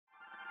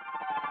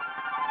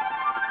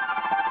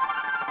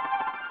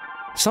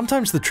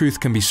Sometimes the truth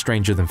can be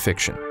stranger than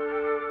fiction.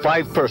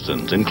 5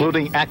 persons,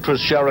 including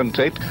actress Sharon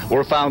Tate,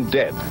 were found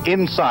dead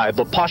inside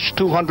the posh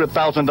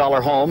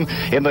 $200,000 home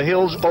in the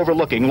hills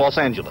overlooking Los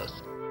Angeles.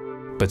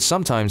 But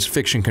sometimes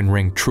fiction can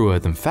ring truer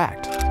than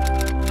fact.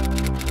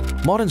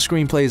 Modern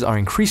screenplays are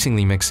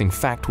increasingly mixing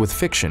fact with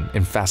fiction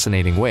in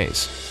fascinating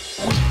ways.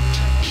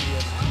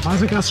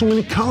 Why's it got so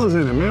many colors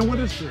in it, man? What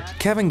is this?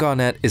 Kevin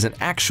Garnett is an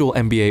actual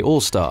NBA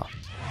All-Star.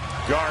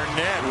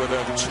 Garnett with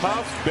a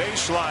tough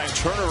baseline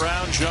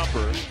turnaround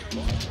jumper.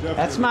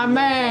 That's my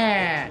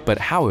man! But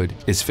Howard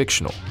is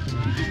fictional.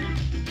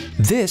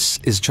 This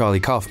is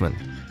Charlie Kaufman.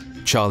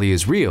 Charlie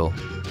is real,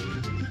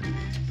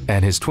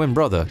 and his twin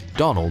brother,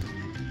 Donald,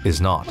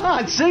 is not. Come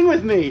on, sing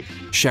with me!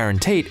 Sharon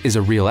Tate is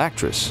a real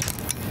actress.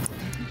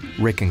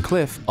 Rick and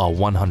Cliff are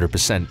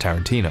 100%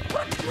 Tarantino.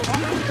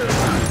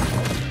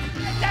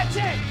 That's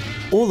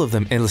it! All of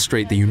them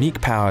illustrate the unique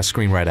power a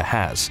screenwriter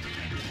has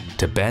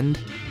to bend,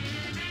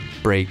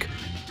 break,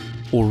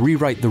 or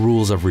rewrite the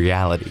rules of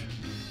reality,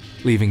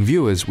 leaving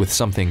viewers with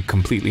something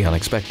completely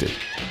unexpected.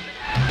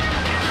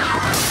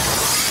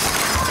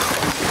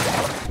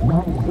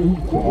 What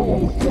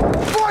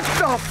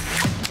the?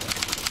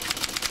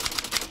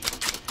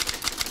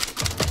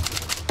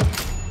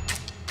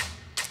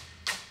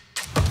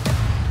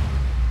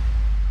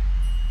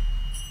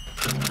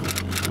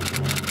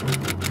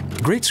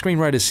 Great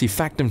screenwriters see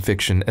fact and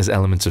fiction as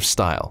elements of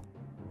style.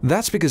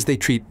 That's because they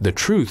treat the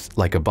truth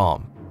like a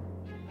bomb.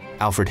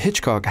 Alfred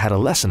Hitchcock had a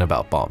lesson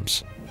about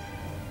bombs.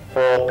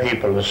 4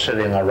 people are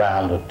sitting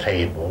around a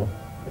table,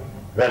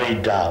 very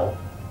dull.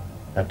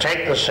 Now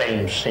take the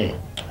same scene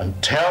and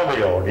tell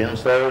the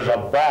audience there is a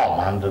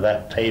bomb under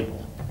that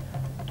table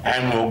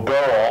and will go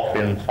off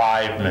in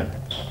 5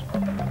 minutes.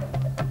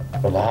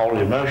 Well, the whole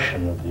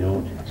emotion of the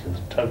audience is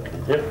totally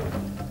different.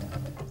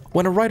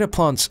 When a writer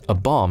plants a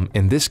bomb,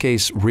 in this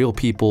case real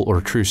people or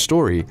a true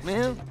story,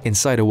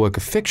 inside a work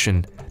of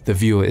fiction, the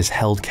viewer is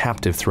held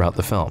captive throughout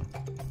the film,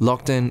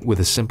 locked in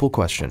with a simple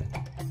question.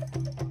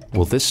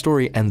 Will this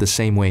story end the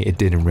same way it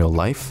did in real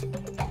life?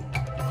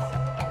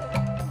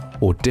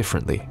 Or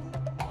differently?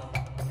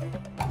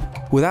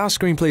 With our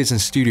screenplays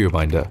and Studio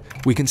Binder,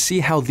 we can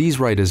see how these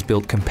writers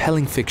built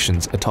compelling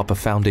fictions atop a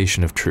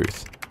foundation of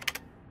truth.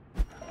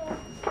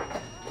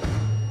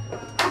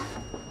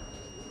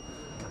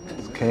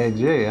 It's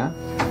KG, huh?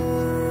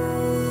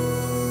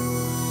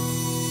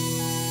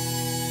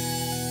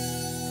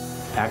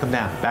 Back him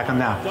down, back him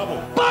down.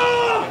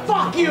 Boom!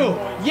 Fuck you!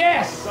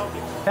 Yes!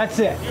 That's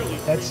it,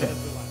 that's it.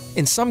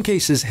 In some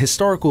cases,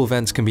 historical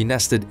events can be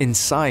nested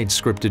inside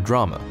scripted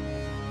drama.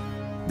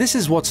 This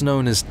is what's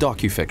known as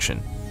docufiction.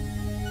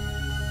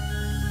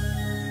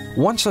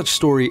 One such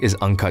story is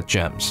Uncut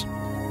Gems.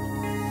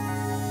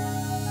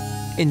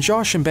 In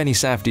Josh and Benny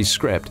Safdie's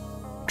script,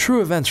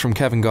 true events from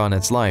Kevin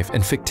Garnett's life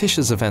and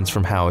fictitious events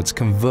from Howard's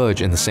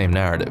converge in the same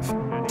narrative.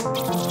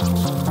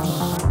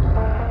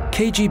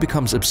 KG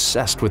becomes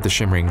obsessed with the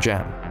shimmering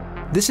gem.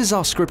 This is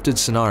our scripted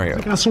scenario.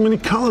 It got so many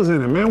colors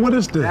in it, man. What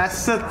is this?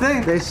 That's the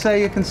thing. They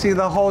say you can see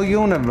the whole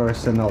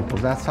universe in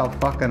opals. That's how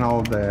fucking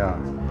old they are.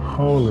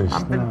 Holy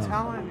I've been snap.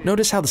 telling you.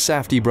 Notice how the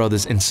Safdie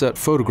brothers insert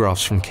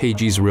photographs from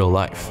KG's real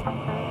life.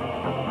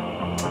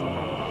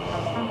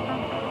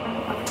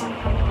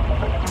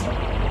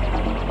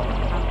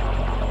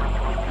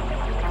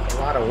 A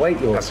lot of weight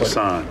you That's a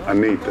sign. I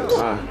need this.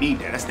 Need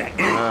that. That's that.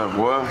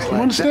 You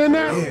understand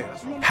that?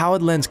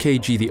 Howard lends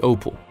KG the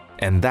opal,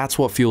 and that's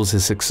what fuels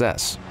his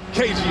success.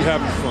 KG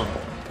having fun.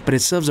 But it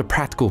serves a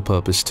practical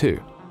purpose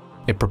too.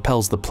 It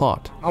propels the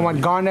plot. I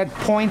want Garnett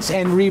points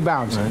and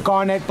rebounds.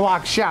 Garnett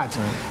block shots.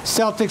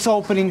 Celtics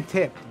opening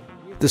tip.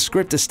 The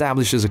script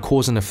establishes a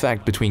cause and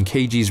effect between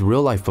KG's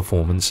real-life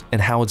performance and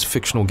Howard's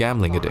fictional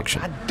gambling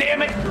addiction.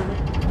 Damn it!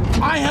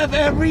 I have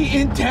every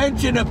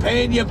intention of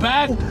paying you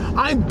back.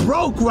 I'm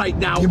broke right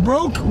now. You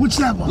broke? What's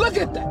that one? Look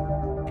at that.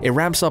 It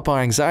ramps up our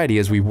anxiety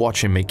as we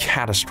watch him make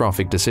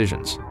catastrophic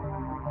decisions.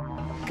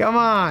 Come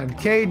on,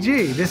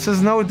 KG. This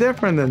is no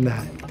different than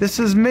that. This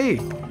is me.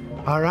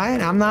 All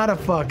right? I'm not a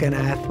fucking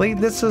athlete.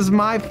 This is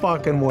my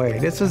fucking way.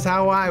 This is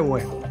how I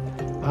win.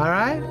 All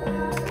right?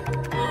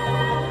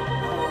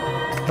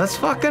 Let's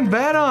fucking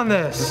bet on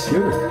this.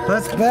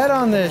 Let's bet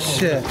on this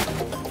shit.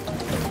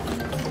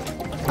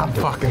 I'm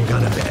fucking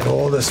gonna bet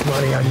all this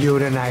money on you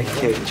tonight,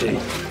 KG.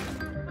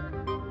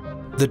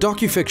 The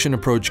docufiction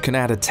approach can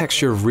add a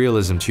texture of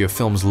realism to your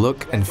film's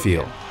look and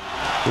feel.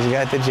 You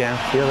got the gem.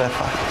 Feel that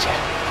fucking gem.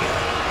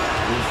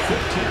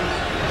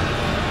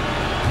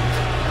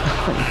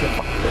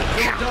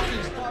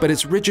 But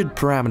its rigid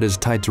parameters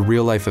tied to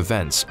real-life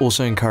events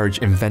also encourage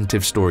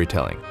inventive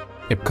storytelling.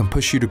 It can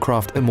push you to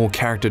craft a more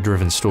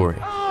character-driven story.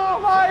 Oh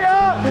my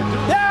God!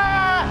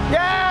 Yeah!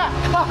 Yeah!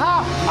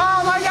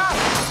 Oh my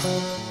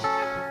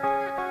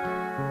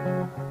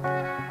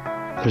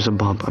God! There's a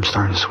bump. I'm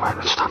starting to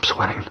sweat. Stop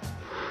sweating.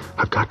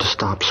 I've got to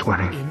stop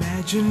sweating.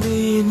 Imagine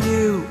me and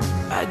you,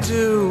 I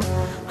do.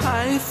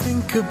 I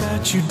think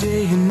about you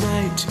day and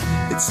night.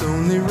 It's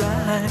only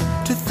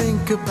right to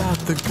think about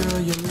the girl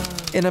you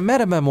love. In a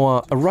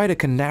meta-memoir, a writer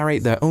can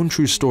narrate their own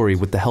true story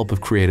with the help of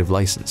creative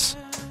license.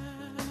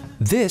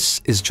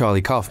 This is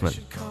Charlie Kaufman.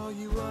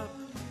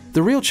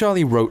 The real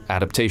Charlie wrote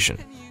Adaptation.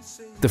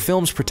 The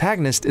film's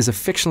protagonist is a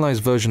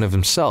fictionalized version of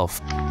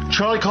himself.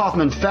 Charlie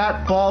Kaufman,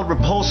 fat, bald,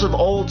 repulsive,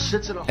 old,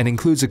 sits in a... and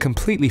includes a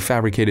completely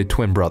fabricated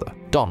twin brother,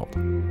 Donald.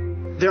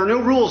 There are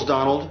no rules,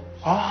 Donald.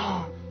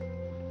 Oh.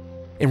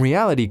 In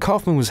reality,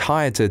 Kaufman was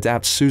hired to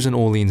adapt Susan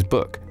Orlean's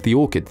book, The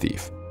Orchid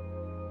Thief,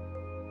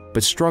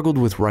 but struggled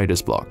with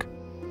writer's block.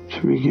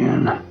 To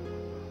begin,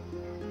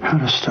 how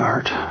to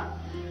start.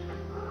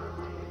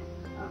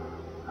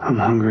 I'm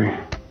hungry.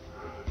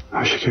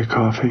 I should get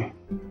coffee.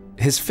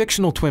 His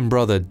fictional twin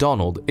brother,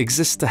 Donald,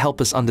 exists to help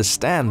us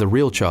understand the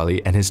real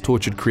Charlie and his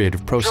tortured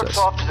creative process. Jerks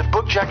off to the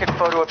book jacket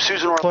photo of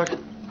Susan Orlean.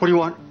 What do you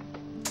want?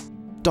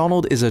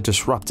 Donald is a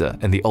disruptor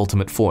and the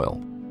ultimate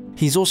foil.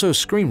 He's also a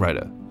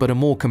screenwriter, but a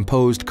more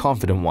composed,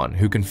 confident one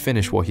who can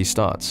finish what he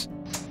starts.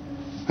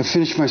 I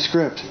finished my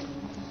script.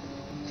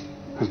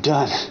 I'm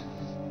done.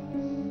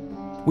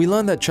 We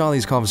learn that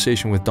Charlie's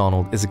conversation with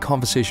Donald is a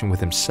conversation with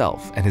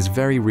himself and his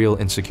very real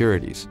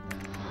insecurities.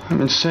 I'm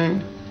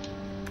insane.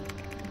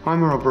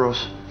 I'm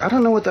Ouroboros. I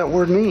don't know what that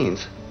word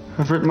means.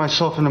 I've written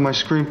myself into my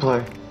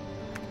screenplay.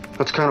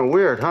 That's kind of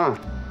weird, huh?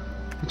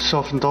 It's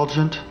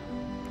self-indulgent.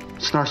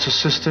 It's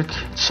narcissistic.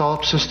 It's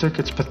solipsistic.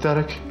 It's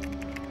pathetic.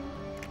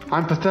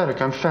 I'm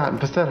pathetic. I'm fat and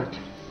pathetic.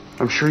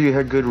 I'm sure you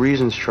had good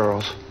reasons,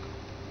 Charles.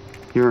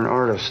 You're an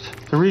artist.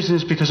 The reason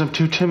is because I'm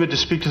too timid to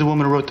speak to the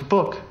woman who wrote the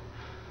book.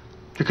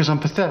 Because I'm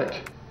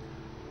pathetic.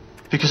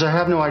 Because I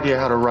have no idea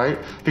how to write.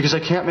 Because I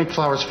can't make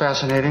flowers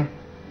fascinating.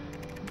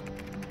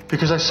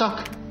 Because I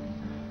suck.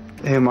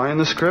 Am I in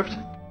the script?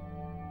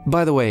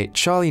 By the way,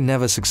 Charlie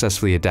never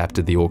successfully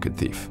adapted The Orchid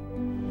Thief.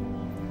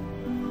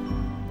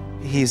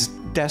 He's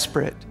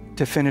desperate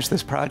to finish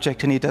this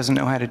project and he doesn't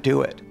know how to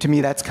do it. To me,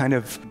 that's kind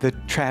of the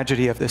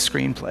tragedy of the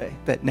screenplay,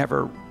 that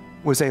never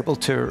was able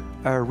to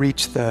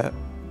reach the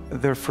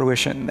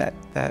fruition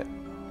that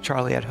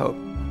Charlie had hoped.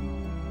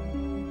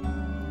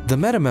 The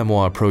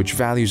meta-memoir approach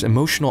values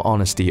emotional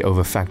honesty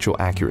over factual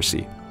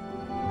accuracy.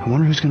 I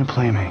wonder who's going to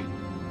play me.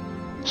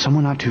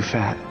 Someone not too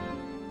fat.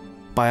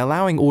 By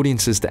allowing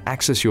audiences to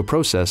access your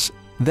process,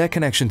 their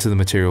connection to the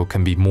material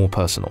can be more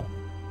personal.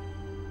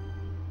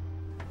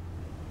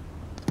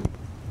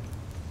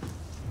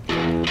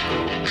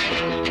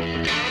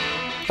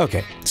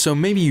 Okay, so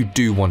maybe you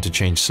do want to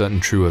change certain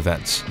true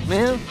events.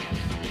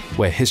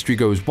 Where history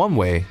goes one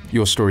way,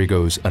 your story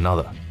goes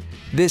another.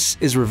 This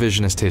is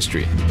revisionist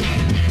history.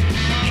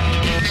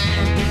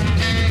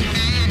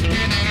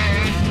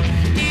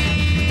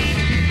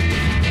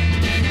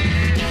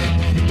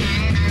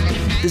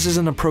 This is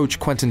an approach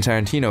Quentin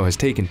Tarantino has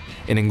taken.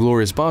 In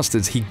Inglourious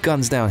Basterds, he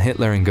guns down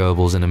Hitler and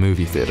Goebbels in a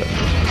movie theater.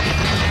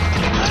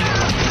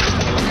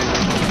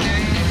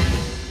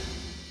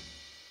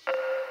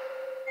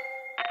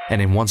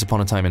 And in Once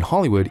Upon a Time in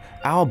Hollywood,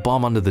 our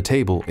bomb under the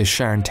table is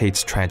Sharon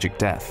Tate's tragic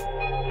death.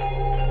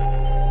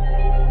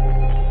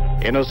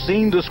 In a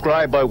scene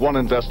described by one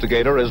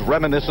investigator as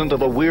reminiscent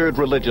of a weird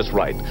religious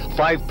rite,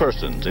 5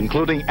 persons,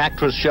 including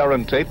actress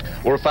Sharon Tate,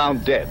 were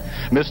found dead.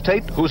 Miss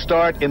Tate, who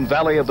starred in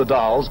Valley of the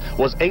Dolls,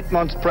 was 8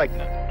 months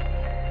pregnant.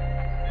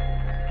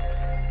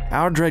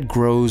 Our dread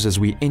grows as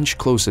we inch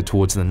closer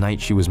towards the night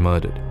she was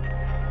murdered.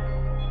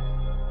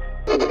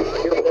 Ladies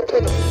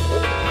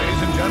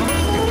and gentlemen,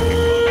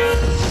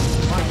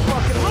 my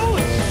fucking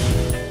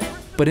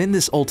Louis! But in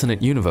this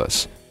alternate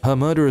universe, her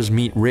murderers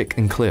meet Rick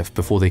and Cliff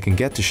before they can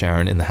get to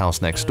Sharon in the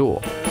house next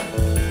door.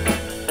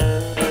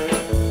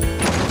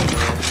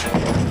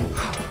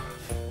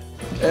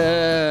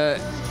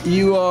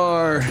 You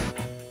are...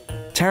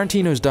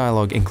 Tarantino's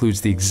dialogue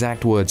includes the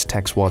exact words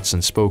Tex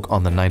Watson spoke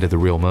on the night of the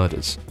real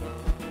murders.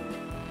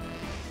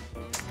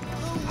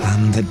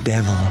 I'm the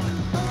devil,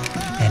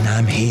 and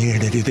I'm here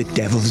to do the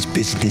devil's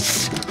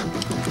business.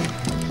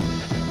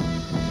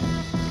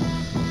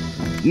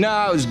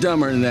 No, it was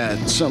dumber than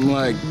that. Something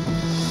like...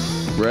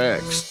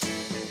 Rex.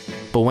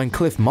 But when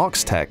Cliff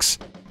mocks Tex,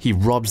 he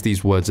robs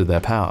these words of their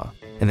power,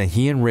 and then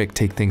he and Rick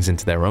take things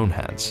into their own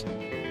hands.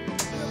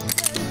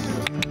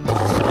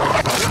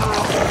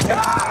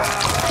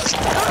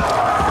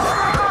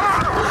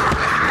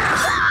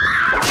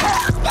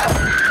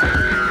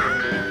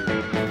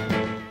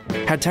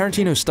 Had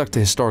Tarantino stuck to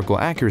historical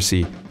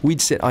accuracy, we'd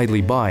sit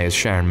idly by as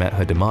Sharon met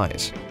her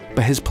demise.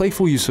 But his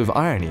playful use of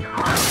irony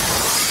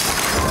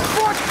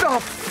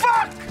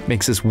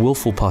makes us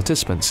willful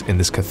participants in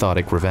this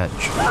cathartic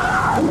revenge.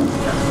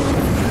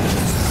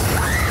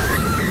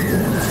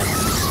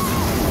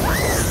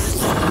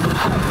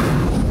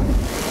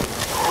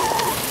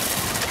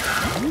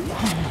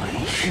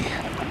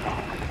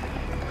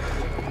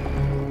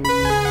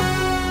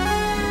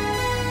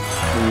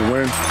 When you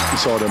win,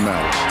 it's all that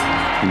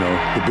matters. You know,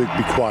 the big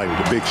be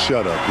quiet, the big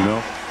shut up, you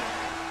know?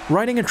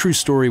 Writing a true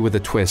story with a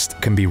twist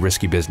can be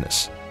risky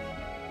business.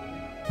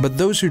 But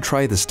those who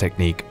try this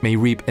technique may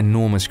reap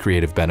enormous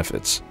creative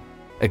benefits.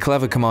 A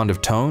clever command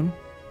of tone,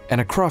 and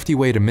a crafty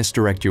way to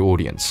misdirect your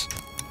audience.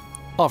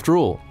 After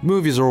all,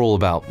 movies are all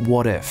about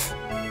what if.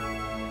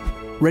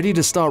 Ready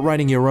to start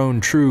writing your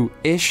own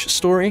true-ish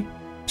story?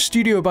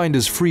 Studio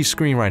Binder's free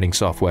screenwriting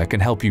software can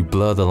help you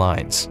blur the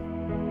lines.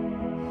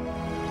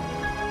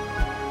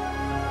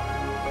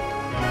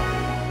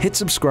 Hit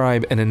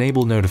subscribe and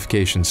enable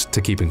notifications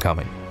to keep them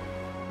coming.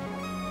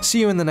 See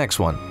you in the next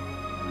one.